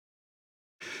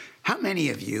How many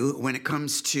of you, when it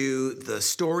comes to the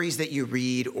stories that you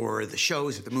read or the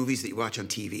shows or the movies that you watch on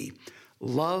TV,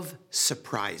 love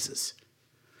surprises?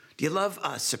 Do you love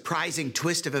a surprising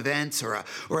twist of events or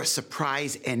a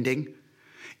surprise ending?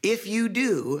 If you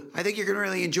do, I think you're going to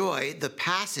really enjoy the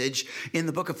passage in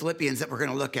the book of Philippians that we're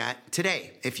going to look at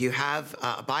today. If you have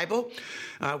a Bible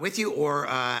with you or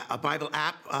a Bible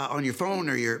app on your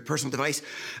phone or your personal device,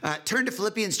 turn to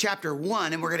Philippians chapter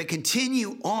 1, and we're going to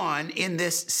continue on in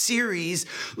this series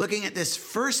looking at this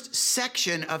first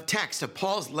section of text of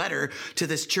Paul's letter to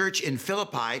this church in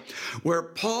Philippi, where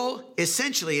Paul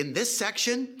essentially in this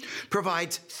section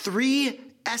provides three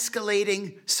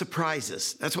escalating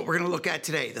surprises. That's what we're going to look at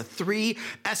today. The three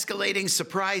escalating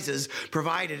surprises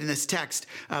provided in this text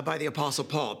by the Apostle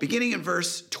Paul. Beginning in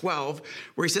verse 12,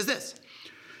 where he says this.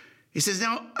 He says,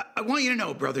 "Now, I want you to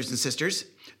know, brothers and sisters,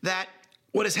 that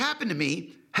what has happened to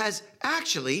me has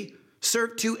actually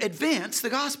served to advance the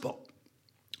gospel."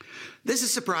 This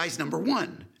is surprise number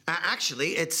one.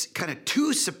 Actually, it's kind of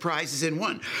two surprises in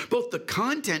one. Both the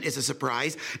content is a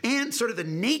surprise and sort of the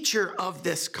nature of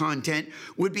this content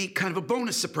would be kind of a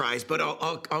bonus surprise, but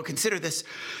I'll consider this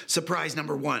surprise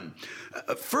number one.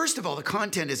 First of all, the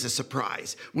content is a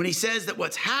surprise. When he says that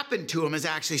what's happened to him has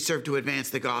actually served to advance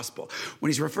the gospel. When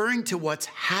he's referring to what's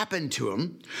happened to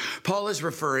him, Paul is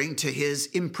referring to his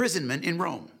imprisonment in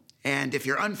Rome. And if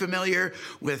you're unfamiliar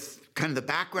with kind of the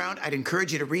background, I'd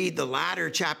encourage you to read the latter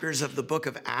chapters of the book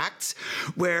of Acts,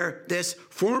 where this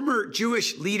former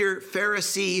Jewish leader,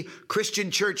 Pharisee,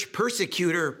 Christian church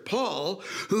persecutor, Paul,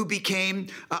 who became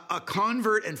a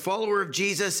convert and follower of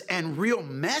Jesus and real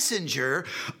messenger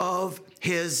of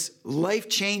his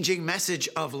life-changing message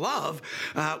of love,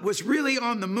 was really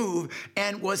on the move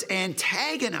and was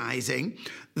antagonizing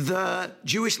the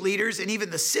Jewish leaders and even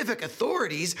the civic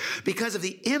authorities because of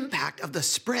the impact of the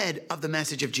spread of the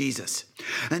message of Jesus.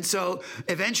 And so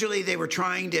eventually they were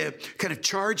trying to kind of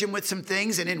charge him with some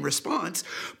things. And in response,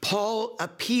 Paul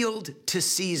appealed to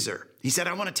Caesar. He said,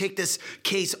 "I want to take this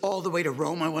case all the way to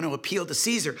Rome. I want to appeal to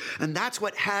Caesar." And that's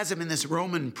what has him in this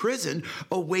Roman prison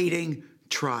awaiting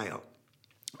trial.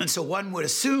 And so one would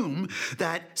assume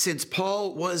that since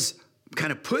Paul was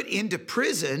kind of put into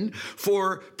prison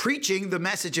for preaching the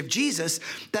message of Jesus,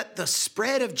 that the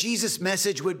spread of Jesus'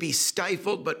 message would be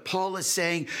stifled. But Paul is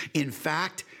saying, in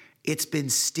fact, it's been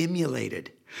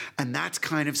stimulated. And that's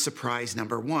kind of surprise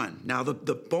number one. Now, the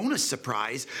bonus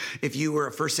surprise, if you were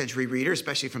a first century reader,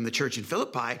 especially from the church in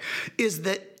Philippi, is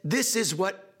that this is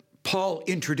what Paul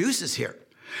introduces here.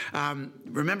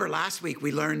 Remember last week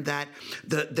we learned that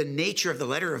the nature of the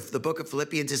letter of the book of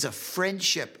Philippians is a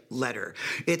friendship letter.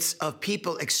 It's of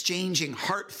people exchanging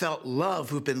heartfelt love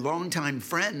who've been longtime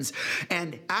friends.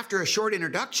 And after a short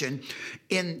introduction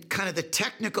in kind of the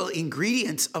technical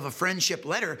ingredients of a friendship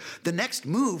letter, the next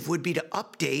move would be to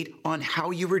update on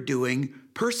how you were doing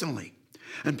personally.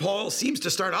 And Paul seems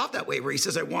to start off that way, where he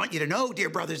says, "I want you to know, dear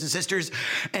brothers and sisters,"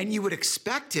 and you would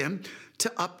expect him to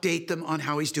update them on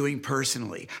how he's doing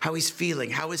personally, how he's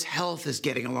feeling, how his health is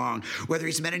getting along, whether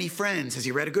he's met any friends, has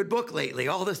he read a good book lately,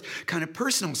 all this kind of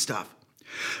personal stuff.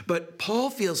 But Paul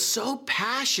feels so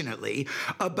passionately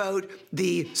about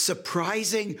the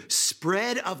surprising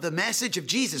spread of the message of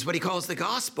Jesus, what he calls the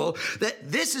gospel,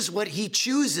 that this is what he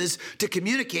chooses to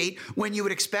communicate when you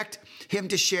would expect him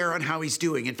to share on how he's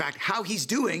doing. In fact, how he's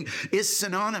doing is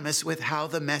synonymous with how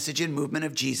the message and movement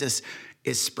of Jesus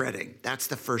is spreading. That's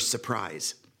the first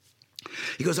surprise.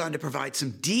 He goes on to provide some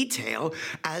detail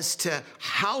as to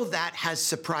how that has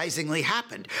surprisingly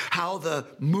happened, how the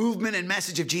movement and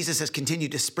message of Jesus has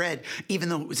continued to spread, even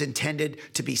though it was intended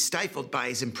to be stifled by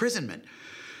his imprisonment.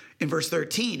 In verse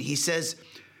 13, he says,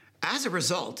 "As a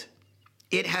result,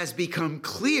 it has become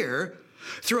clear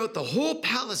throughout the whole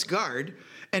palace guard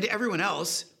and to everyone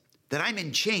else that I'm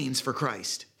in chains for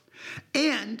Christ."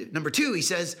 And number two, he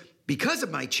says, "Because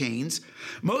of my chains,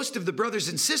 most of the brothers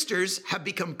and sisters have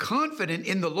become confident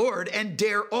in the Lord and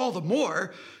dare all the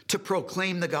more to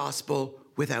proclaim the gospel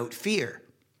without fear."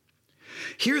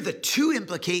 Here, the two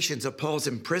implications of Paul's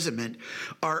imprisonment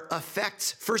are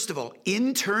effects, first of all,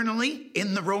 internally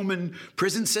in the Roman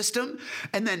prison system,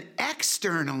 and then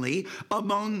externally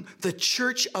among the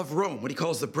church of Rome, what he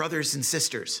calls the brothers and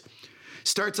sisters.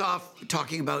 Starts off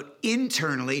talking about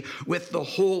internally with the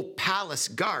whole palace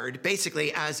guard.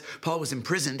 Basically, as Paul was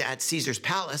imprisoned at Caesar's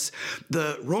palace,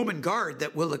 the Roman guard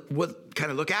that would kind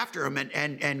of look after him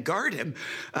and guard him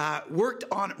worked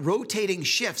on rotating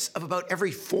shifts of about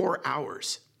every 4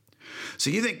 hours.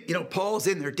 So you think, Paul's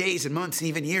in there days and months and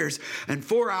even years, and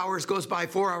 4 hours goes by,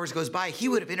 4 hours goes by. He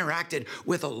would have interacted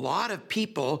with a lot of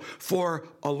people for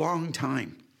a long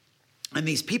time. And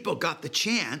these people got the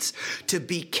chance to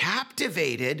be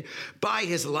captivated by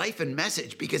his life and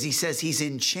message because he says he's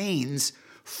in chains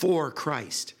for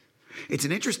Christ. It's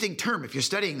an interesting term if you're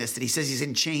studying this, that he says he's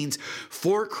in chains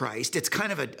for Christ. It's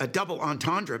kind of a double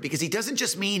entendre because he doesn't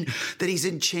just mean that he's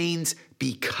in chains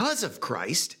because of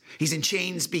Christ. He's in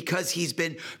chains because he's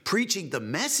been preaching the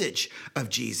message of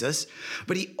Jesus.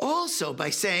 But he also, by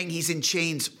saying he's in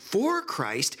chains for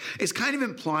Christ, is kind of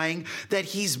implying that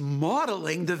he's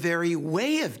modeling the very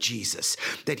way of Jesus,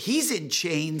 that he's in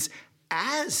chains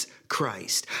as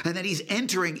Christ, and that he's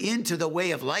entering into the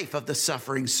way of life of the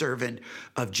suffering servant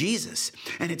of Jesus.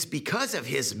 And it's because of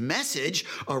his message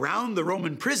around the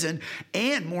Roman prison,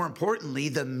 and more importantly,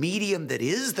 the medium that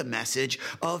is the message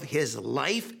of his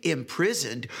life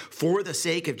imprisoned for the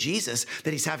sake of Jesus,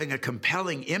 that he's having a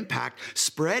compelling impact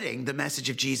spreading the message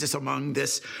of Jesus among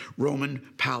this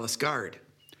Roman palace guard.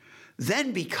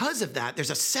 Then because of that, there's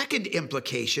a second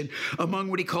implication among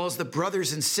what he calls the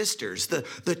brothers and sisters,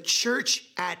 the church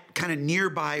at kind of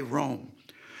nearby Rome.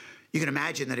 You can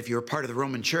imagine that if you were part of the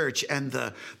Roman church and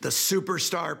the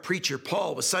superstar preacher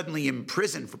Paul was suddenly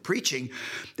imprisoned for preaching,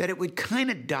 that it would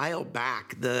kind of dial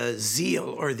back the zeal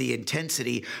or the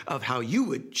intensity of how you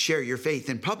would share your faith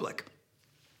in public.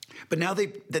 But now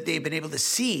that they've been able to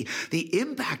see the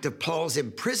impact of Paul's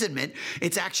imprisonment,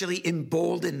 it's actually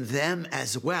emboldened them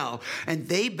as well. And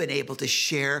they've been able to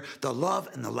share the love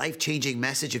and the life-changing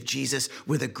message of Jesus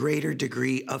with a greater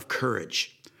degree of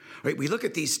courage. Right? We look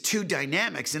at these two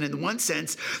dynamics, and in one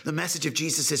sense, the message of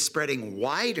Jesus is spreading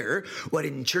wider, what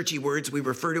in churchy words we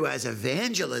refer to as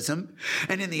evangelism.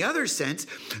 And in the other sense,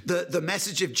 the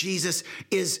message of Jesus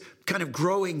is kind of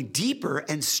growing deeper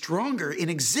and stronger in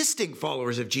existing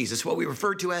followers of Jesus, what we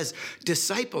refer to as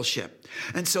discipleship.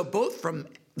 And so both from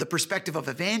the perspective of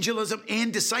evangelism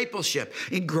and discipleship,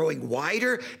 in growing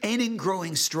wider and in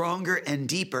growing stronger and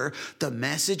deeper, the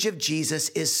message of Jesus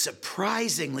is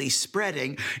surprisingly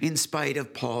spreading in spite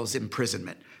of Paul's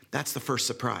imprisonment. That's the first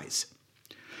surprise.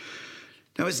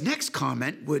 Now, his next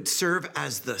comment would serve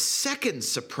as the second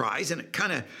surprise, and it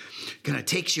kind of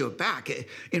takes you aback.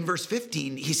 In verse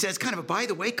 15, he says, kind of a by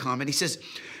the way comment, he says,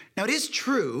 now it is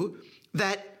true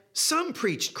that some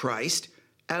preached Christ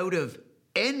out of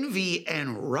envy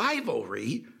and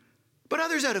rivalry, but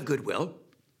others out of goodwill.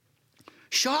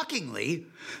 Shockingly,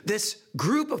 this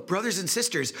group of brothers and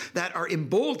sisters that are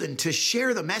emboldened to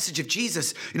share the message of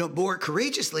Jesus, more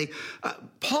courageously,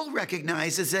 Paul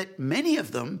recognizes that many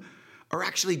of them are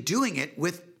actually doing it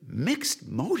with mixed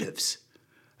motives.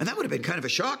 And that would have been kind of a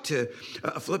shock to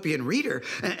a Philippian reader.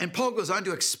 And Paul goes on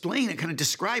to explain and kind of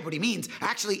describe what he means,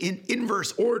 actually in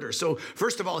inverse order. So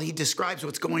first of all, he describes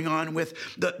what's going on with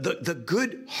the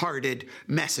good-hearted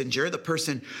messenger, the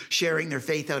person sharing their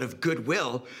faith out of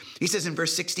goodwill. He says in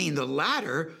verse 16, the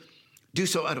latter do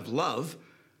so out of love,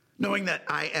 knowing that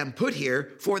I am put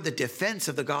here for the defense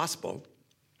of the gospel.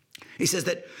 He says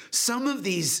that some of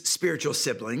these spiritual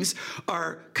siblings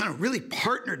are kind of really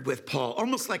partnered with Paul,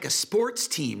 almost like a sports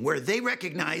team, where they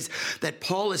recognize that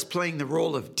Paul is playing the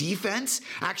role of defense,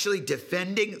 actually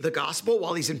defending the gospel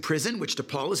while he's in prison, which to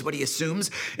Paul is what he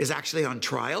assumes is actually on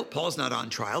trial. Paul's not on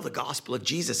trial. The gospel of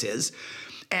Jesus is.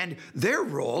 And their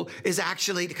role is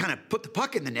actually to kind of put the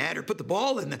puck in the net or put the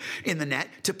ball in the net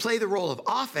to play the role of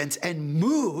offense and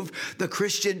move the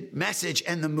Christian message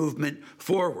and the movement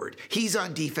forward. He's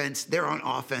on defense, they're on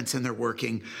offense, and they're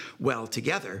working well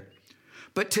together.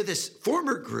 But to this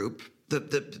former group,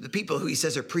 the people who he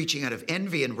says are preaching out of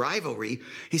envy and rivalry,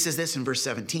 he says this in verse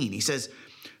 17. He says,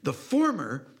 the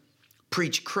former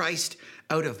preach Christ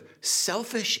out of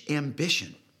selfish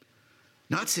ambition,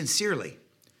 not sincerely,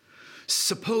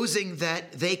 supposing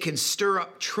that they can stir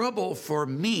up trouble for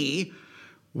me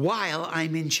while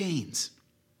I'm in chains.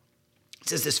 It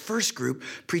says this first group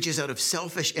preaches out of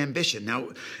selfish ambition. Now,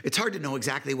 it's hard to know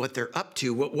exactly what they're up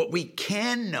to. What we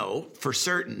can know for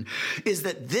certain is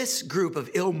that this group of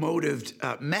ill-motived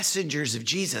messengers of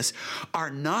Jesus are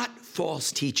not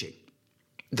false teaching.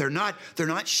 They're not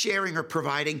sharing or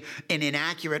providing an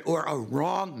inaccurate or a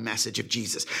wrong message of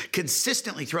Jesus.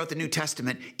 Consistently throughout the New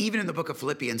Testament, even in the book of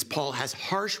Philippians, Paul has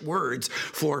harsh words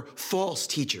for false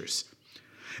teachers.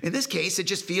 In this case, it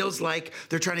just feels like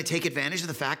they're trying to take advantage of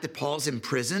the fact that Paul's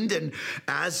imprisoned, and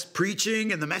as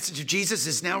preaching and the message of Jesus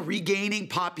is now regaining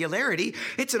popularity,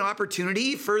 it's an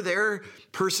opportunity for their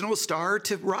personal star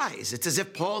to rise. It's as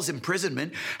if Paul's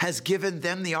imprisonment has given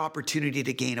them the opportunity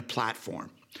to gain a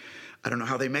platform. I don't know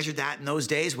how they measured that in those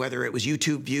days, whether it was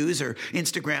YouTube views or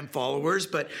Instagram followers,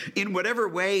 but in whatever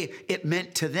way it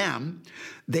meant to them,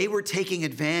 they were taking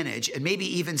advantage and maybe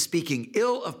even speaking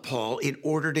ill of Paul in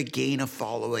order to gain a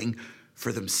following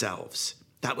for themselves.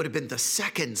 That would have been the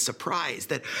second surprise,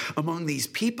 that among these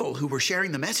people who were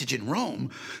sharing the message in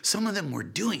Rome, some of them were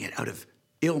doing it out of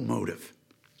ill motive.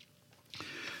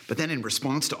 But then in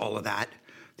response to all of that,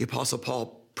 the Apostle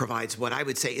Paul provides what I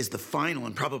would say is the final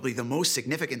and probably the most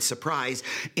significant surprise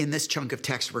in this chunk of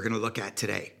text we're going to look at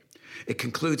today. It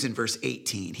concludes in verse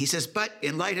 18. He says, but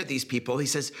in light of these people, he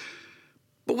says,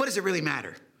 but what does it really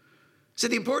matter? So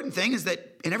the important thing is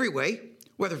that in every way,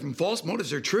 whether from false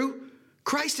motives or true,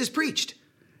 Christ is preached.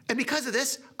 And because of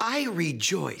this, I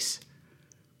rejoice.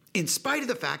 In spite of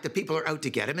the fact that people are out to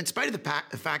get him, in spite of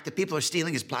the fact that people are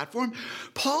stealing his platform,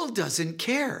 Paul doesn't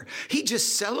care. He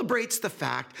just celebrates the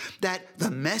fact that the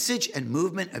message and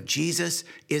movement of Jesus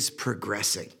is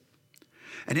progressing.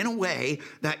 And in a way,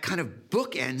 that kind of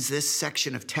bookends this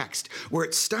section of text, where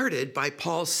it started by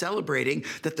Paul celebrating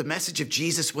that the message of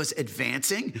Jesus was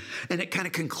advancing, and it kind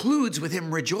of concludes with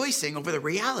him rejoicing over the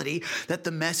reality that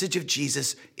the message of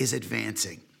Jesus is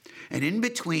advancing. And in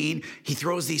between, he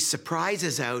throws these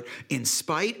surprises out in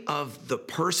spite of the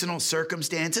personal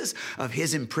circumstances of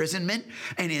his imprisonment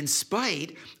and in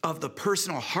spite of the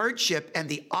personal hardship and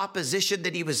the opposition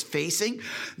that he was facing.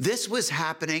 This was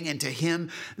happening, and to him,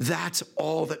 that's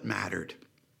all that mattered.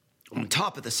 On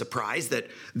top of the surprise that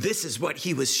this is what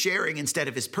he was sharing instead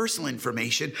of his personal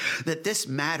information, that this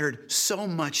mattered so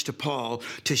much to Paul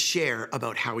to share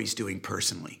about how he's doing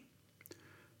personally.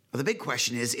 Well, the big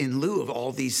question is, in lieu of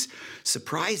all these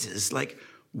surprises,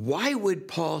 why would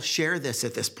Paul share this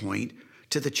at this point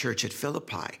to the church at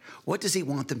Philippi? What does he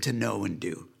want them to know and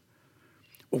do?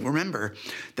 Well, remember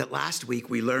that last week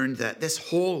we learned that this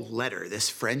whole letter, this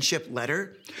friendship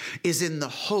letter, is in the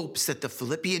hopes that the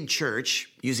Philippian church,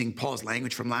 using Paul's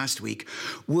language from last week,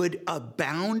 would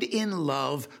abound in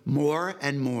love more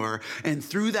and more, and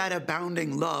through that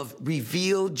abounding love,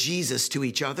 reveal Jesus to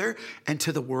each other and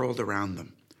to the world around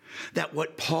them. That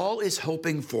what Paul is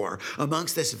hoping for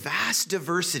amongst this vast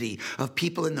diversity of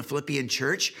people in the Philippian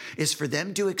church is for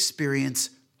them to experience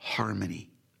harmony.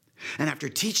 And after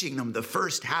teaching them the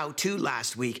first how-to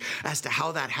last week as to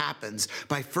how that happens,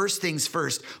 by first things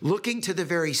first, looking to the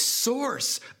very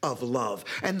source of love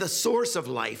and the source of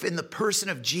life in the person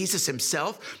of Jesus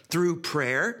himself through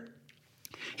prayer,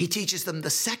 he teaches them the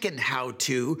second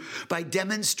how-to by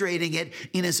demonstrating it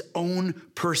in his own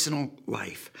personal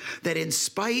life. That in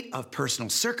spite of personal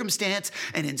circumstance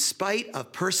and in spite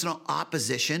of personal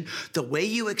opposition, the way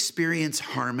you experience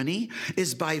harmony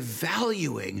is by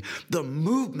valuing the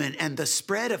movement and the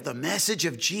spread of the message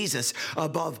of Jesus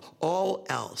above all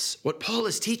else. What Paul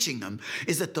is teaching them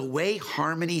is that the way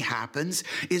harmony happens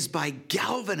is by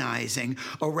galvanizing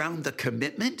around the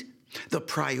commitment, the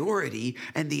priority,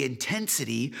 and the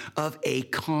intensity of a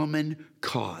common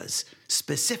cause,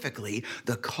 specifically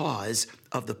the cause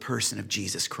of the person of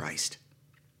Jesus Christ.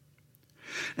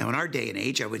 Now, in our day and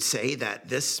age, I would say that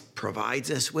this provides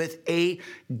us with a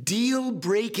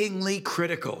deal-breakingly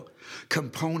critical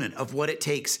component of what it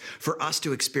takes for us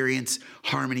to experience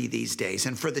harmony these days,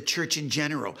 and for the church in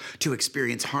general to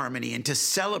experience harmony and to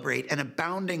celebrate an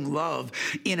abounding love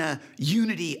in a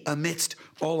unity amidst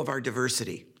all of our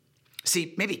diversity.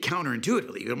 See, maybe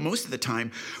counterintuitively, most of the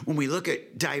time when we look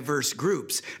at diverse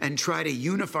groups and try to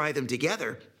unify them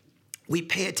together, we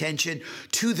pay attention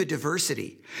to the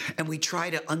diversity, and we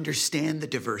try to understand the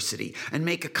diversity and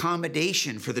make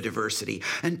accommodation for the diversity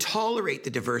and tolerate the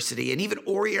diversity and even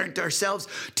orient ourselves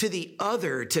to the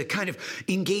other to kind of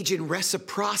engage in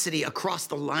reciprocity across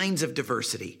the lines of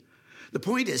diversity. The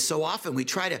point is, so often we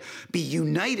try to be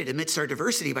united amidst our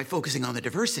diversity by focusing on the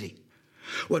diversity.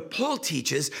 What Paul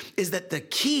teaches is that the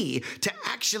key to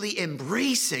actually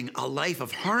embracing a life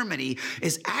of harmony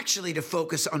is actually to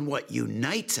focus on what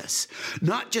unites us,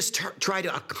 not just try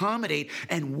to accommodate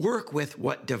and work with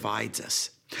what divides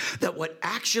us. That what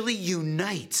actually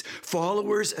unites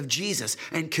followers of Jesus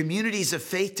and communities of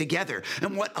faith together,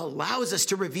 and what allows us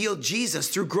to reveal Jesus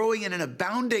through growing in an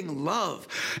abounding love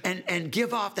and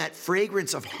give off that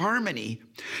fragrance of harmony,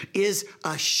 is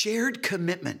a shared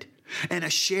commitment and a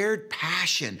shared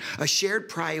passion, a shared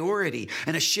priority,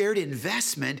 and a shared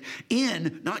investment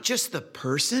in not just the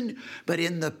person, but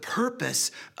in the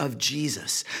purpose of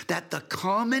Jesus. That the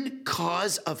common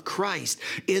cause of Christ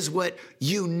is what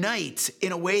unites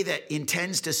in a way that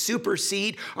intends to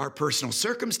supersede our personal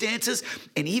circumstances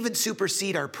and even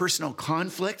supersede our personal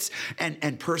conflicts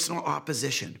and personal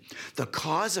opposition. The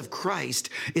cause of Christ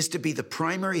is to be the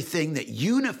primary thing that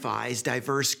unifies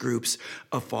diverse groups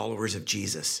of followers of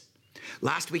Jesus.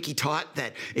 Last week, he taught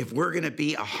that if we're going to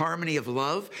be a harmony of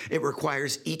love, it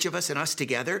requires each of us and us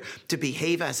together to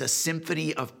behave as a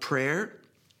symphony of prayer.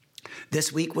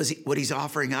 This week, what he's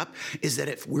offering up is that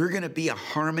if we're going to be a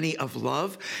harmony of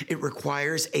love, it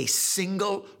requires a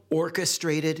single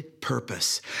orchestrated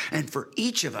purpose. And for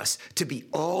each of us to be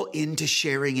all into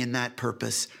sharing in that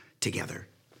purpose together.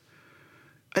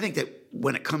 I think that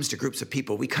when it comes to groups of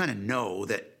people, we kind of know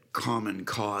that common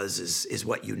cause is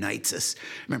what unites us.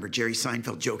 I remember Jerry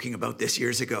Seinfeld joking about this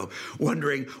years ago,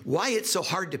 wondering why it's so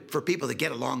hard for people to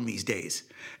get along these days.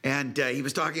 And he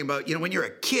was talking about, when you're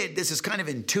a kid, this is kind of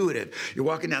intuitive. You're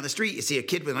walking down the street, you see a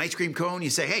kid with an ice cream cone, you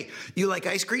say, hey, you like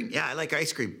ice cream? Yeah, I like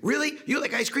ice cream. Really? You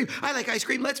like ice cream? I like ice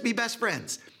cream. Let's be best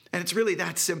friends. And it's really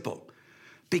that simple.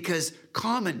 Because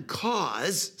common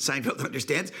cause, Seinfeld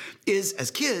understands, is,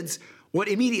 as kids, what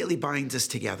immediately binds us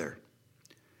together.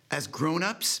 As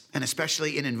grown-ups, and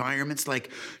especially in environments like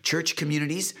church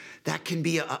communities, that can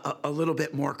be a little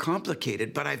bit more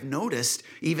complicated. But I've noticed,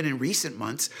 even in recent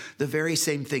months, the very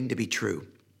same thing to be true.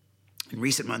 In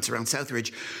recent months around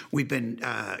Southridge, we've been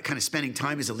kind of spending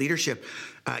time as a leadership,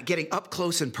 getting up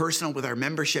close and personal with our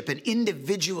membership and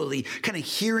individually kind of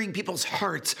hearing people's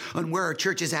hearts on where our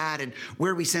church is at and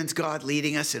where we sense God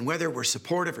leading us and whether we're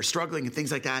supportive or struggling and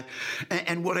things like that.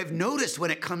 And what I've noticed when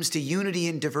it comes to unity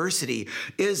and diversity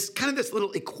is kind of this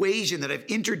little equation that I've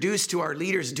introduced to our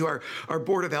leaders and to our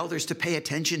board of elders to pay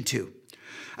attention to.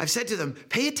 I've said to them,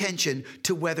 pay attention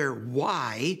to whether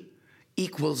Y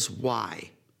equals Y.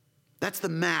 That's the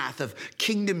math of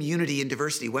kingdom unity and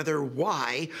diversity, whether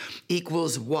Y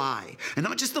equals Y. And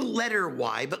not just the letter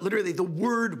Y, but literally the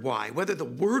word Y, whether the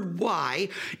word Y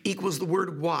equals the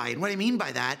word Y. And what I mean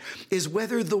by that is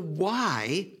whether the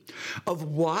Y of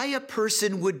why a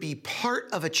person would be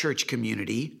part of a church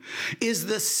community is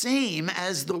the same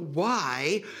as the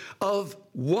Y of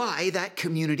why that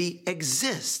community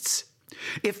exists.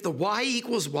 If the Y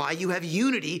equals Y, you have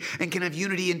unity and can have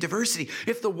unity and diversity.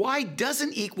 If the Y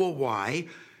doesn't equal Y,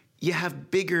 you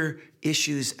have bigger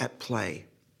issues at play.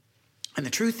 And the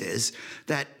truth is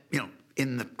that,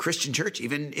 in the Christian church,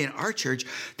 even in our church,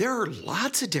 there are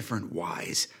lots of different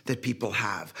whys that people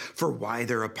have for why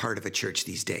they're a part of a church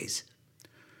these days.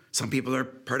 Some people are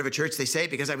part of a church, they say,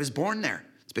 because I was born there.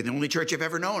 It's been the only church I've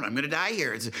ever known. I'm going to die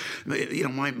here. It's,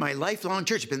 my lifelong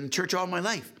church. I've been in church all my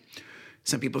life.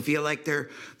 Some people feel like they're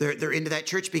into that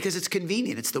church because it's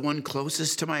convenient. It's the one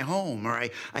closest to my home, or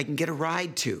I can get a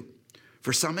ride to.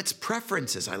 For some, it's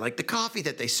preferences. I like the coffee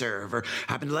that they serve, or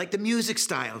happen to like the music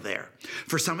style there.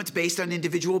 For some, it's based on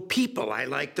individual people. I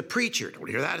like the preacher. Don't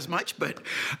hear that as much, but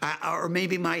or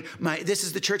maybe my this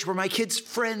is the church where my kids'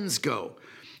 friends go.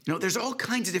 There's all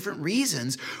kinds of different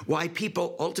reasons why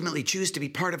people ultimately choose to be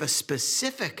part of a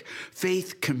specific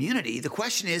faith community. The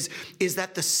question is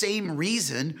that the same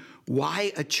reason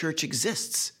why a church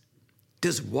exists?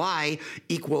 Does Y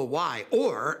equal Y?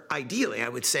 Or, ideally, I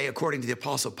would say, according to the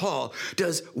Apostle Paul,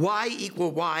 does Y equal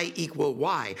Y equal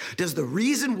Y? Does the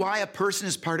reason why a person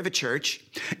is part of a church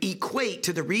equate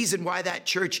to the reason why that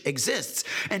church exists?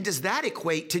 And does that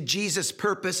equate to Jesus'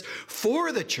 purpose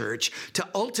for the church to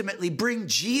ultimately bring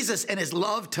Jesus and his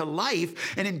love to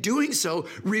life, and in doing so,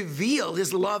 reveal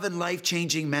his love and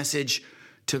life-changing message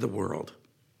to the world?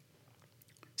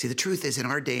 See, the truth is, in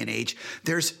our day and age,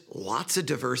 there's lots of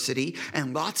diversity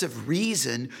and lots of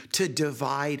reason to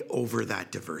divide over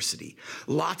that diversity.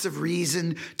 Lots of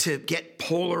reason to get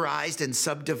polarized and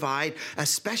subdivide,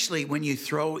 especially when you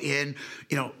throw in,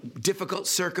 difficult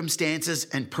circumstances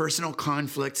and personal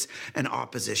conflicts and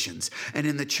oppositions. And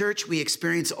in the church, we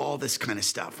experience all this kind of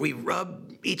stuff. We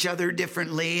rub each other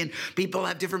differently, and people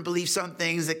have different beliefs on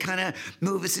things that kind of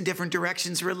move us in different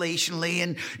directions relationally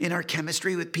and in our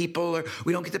chemistry with people, or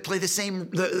we don't get to play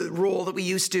the role that we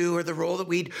used to, or the role that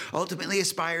we'd ultimately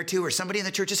aspire to, or somebody in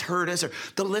the church has hurt us, or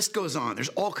the list goes on. There's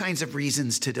all kinds of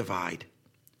reasons to divide.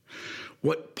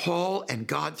 What Paul and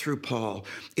God through Paul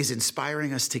is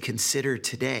inspiring us to consider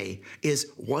today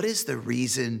is, what is the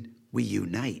reason we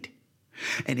unite?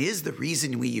 And is the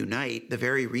reason we unite the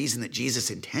very reason that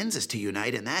Jesus intends us to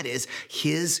unite, and that is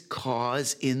his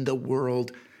cause in the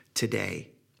world today?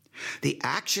 The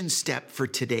action step for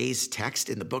today's text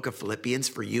in the book of Philippians,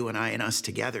 for you and I and us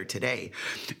together today,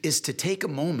 is to take a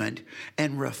moment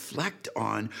and reflect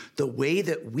on the way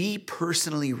that we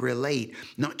personally relate,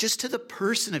 not just to the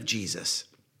person of Jesus,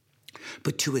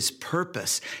 but to his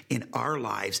purpose in our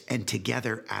lives and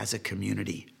together as a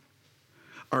community.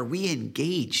 Are we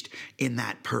engaged in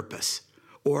that purpose?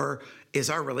 Or is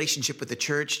our relationship with the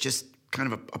church just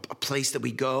kind of a place that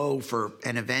we go for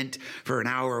an event for an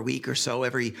hour a week or so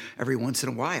every once in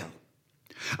a while?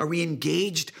 Are we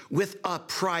engaged with a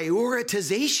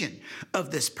prioritization of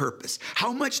this purpose?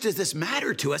 How much does this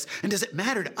matter to us? And does it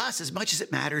matter to us as much as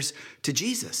it matters to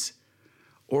Jesus?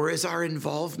 Or is our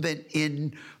involvement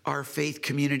in our faith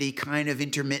community kind of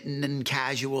intermittent and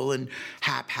casual and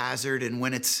haphazard and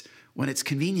when it's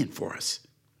convenient for us?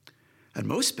 And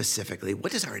most specifically,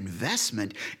 what does our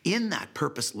investment in that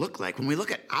purpose look like when we look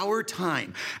at our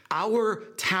time, our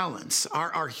talents,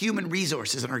 our human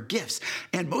resources and our gifts,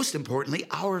 and most importantly,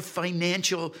 our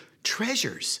financial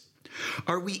treasures?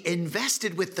 Are we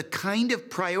invested with the kind of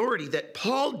priority that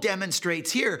Paul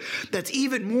demonstrates here that's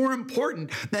even more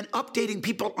important than updating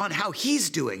people on how he's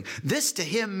doing? This to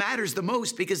him matters the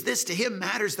most because this to him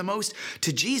matters the most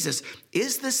to Jesus.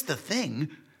 Is this the thing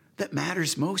that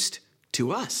matters most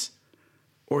to us?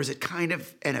 Or is it kind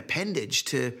of an appendage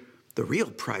to the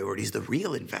real priorities, the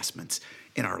real investments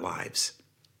in our lives?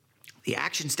 The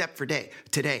action step for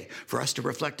today for us to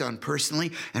reflect on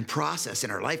personally and process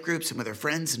in our life groups and with our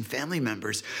friends and family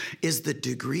members is the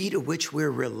degree to which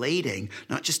we're relating,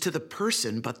 not just to the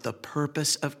person, but the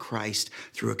purpose of Christ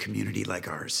through a community like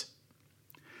ours.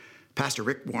 Pastor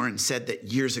Rick Warren said that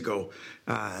years ago,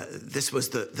 this was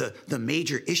the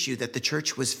major issue that the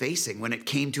church was facing when it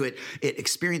came to it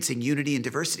experiencing unity and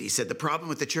diversity. He said the problem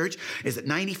with the church is that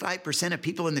 95% of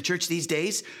people in the church these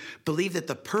days believe that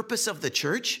the purpose of the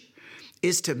church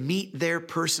is to meet their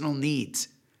personal needs.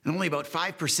 And only about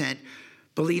 5%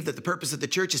 believe that the purpose of the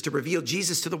church is to reveal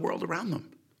Jesus to the world around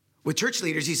them. With church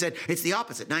leaders, he said, it's the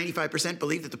opposite. 95%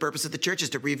 believe that the purpose of the church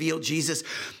is to reveal Jesus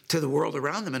to the world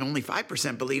around them, and only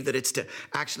 5% believe that it's to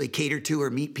actually cater to or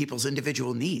meet people's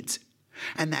individual needs.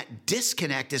 And that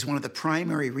disconnect is one of the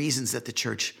primary reasons that the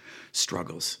church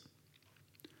struggles.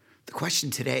 The question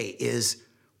today is,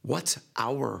 what's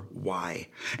our why?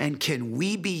 And can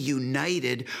we be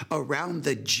united around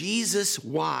the Jesus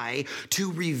why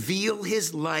to reveal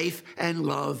his life and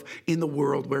love in the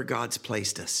world where God's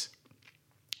placed us?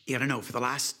 You gotta know, for the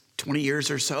last 20 years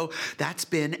or so, that's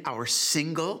been our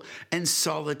single and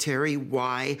solitary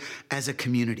why as a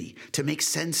community, to make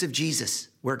sense of Jesus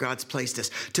where God's placed us,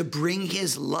 to bring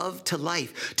his love to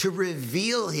life, to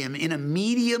reveal him in a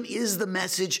medium is the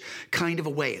message kind of a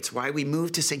way. It's why we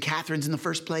moved to St. Catharines in the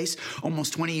first place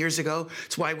almost 20 years ago.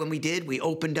 It's why when we did, we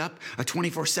opened up a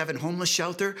 24/7 homeless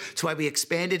shelter. It's why we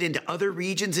expanded into other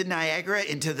regions in Niagara,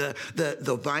 into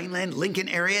the Vineland, Lincoln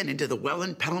area, and into the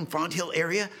Welland, Pelham, Fonthill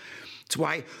area. It's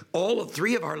why all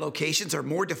three of our locations are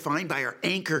more defined by our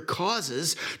anchor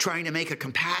causes, trying to make a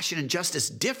compassion and justice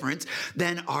difference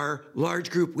than our large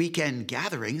group weekend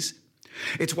gatherings.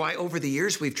 It's why over the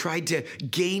years we've tried to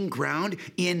gain ground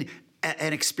in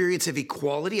an experience of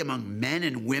equality among men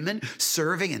and women,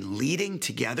 serving and leading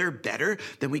together better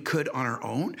than we could on our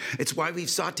own. It's why we've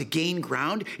sought to gain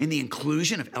ground in the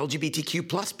inclusion of LGBTQ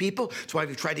plus people. It's why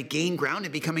we've tried to gain ground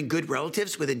in becoming good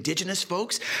relatives with Indigenous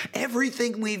folks.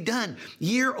 Everything we've done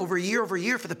year over year over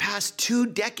year for the past 2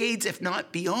 decades, if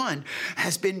not beyond,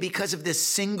 has been because of this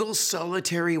single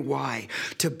solitary why,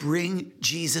 to bring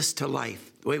Jesus to life.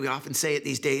 The way we often say it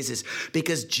these days is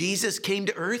because Jesus came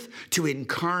to earth to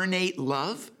incarnate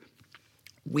love,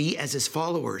 we as his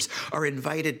followers are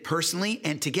invited personally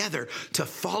and together to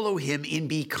follow him in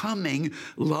becoming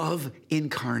love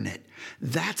incarnate.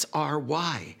 That's our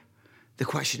why. The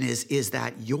question is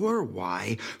that your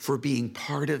why for being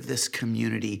part of this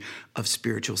community of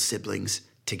spiritual siblings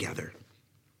together?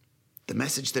 The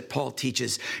message that Paul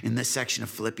teaches in this section of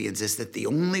Philippians is that the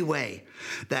only way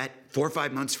that 4 or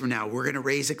 5 months from now, we're going to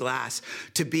raise a glass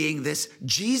to being this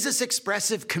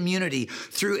Jesus-expressive community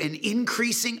through an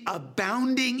increasing,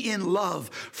 abounding in love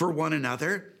for one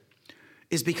another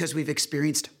is because we've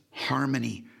experienced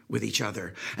harmony with each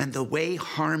other. And the way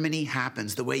harmony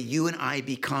happens, the way you and I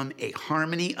become a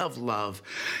harmony of love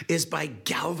is by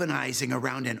galvanizing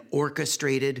around an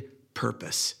orchestrated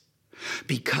purpose.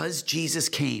 Because Jesus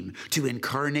came to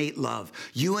incarnate love,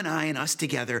 you and I and us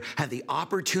together have the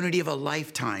opportunity of a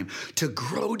lifetime to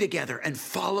grow together and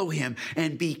follow him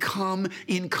and become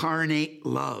incarnate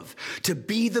love, to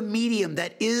be the medium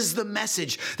that is the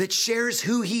message that shares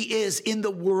who he is in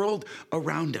the world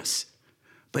around us.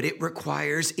 But it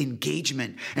requires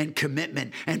engagement and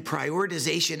commitment and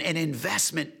prioritization and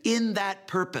investment in that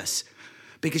purpose.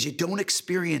 Because you don't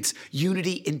experience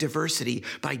unity in diversity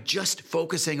by just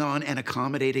focusing on and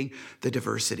accommodating the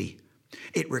diversity.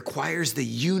 It requires the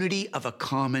unity of a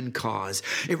common cause.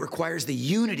 It requires the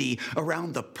unity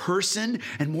around the person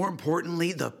and, more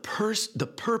importantly, the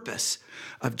purpose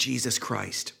of Jesus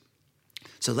Christ.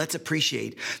 So let's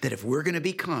appreciate that if we're going to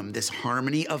become this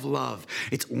harmony of love,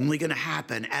 it's only going to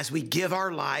happen as we give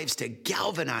our lives to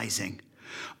galvanizing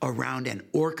around an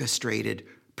orchestrated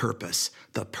purpose,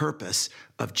 the purpose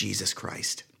of Jesus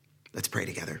Christ. Let's pray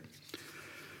together.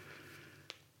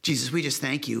 Jesus, we just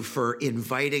thank you for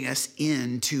inviting us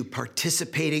into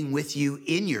participating with you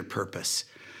in your purpose,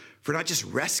 for not just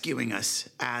rescuing us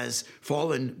as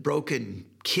fallen, broken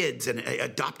kids and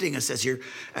adopting us as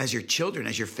your children,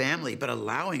 as your family, but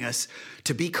allowing us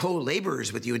to be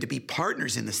co-laborers with you and to be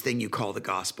partners in this thing you call the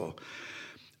gospel.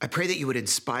 I pray that you would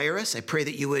inspire us. I pray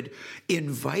that you would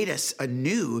invite us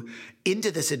anew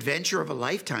into this adventure of a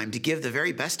lifetime to give the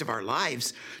very best of our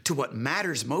lives to what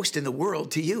matters most in the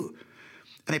world, to you.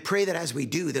 And I pray that as we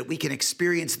do, that we can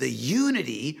experience the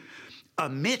unity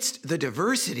amidst the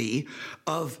diversity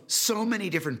of so many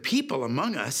different people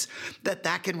among us,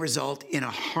 that can result in a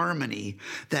harmony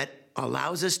that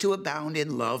allows us to abound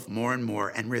in love more and more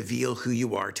and reveal who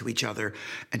you are to each other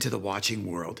and to the watching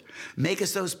world. Make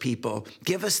us those people.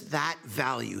 Give us that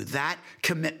value, that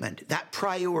commitment, that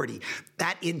priority,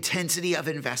 that intensity of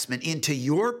investment into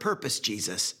your purpose,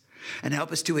 Jesus, and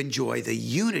help us to enjoy the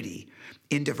unity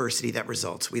in diversity that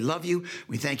results. We love you.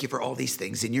 We thank you for all these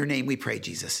things. In your name we pray,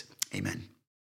 Jesus. Amen.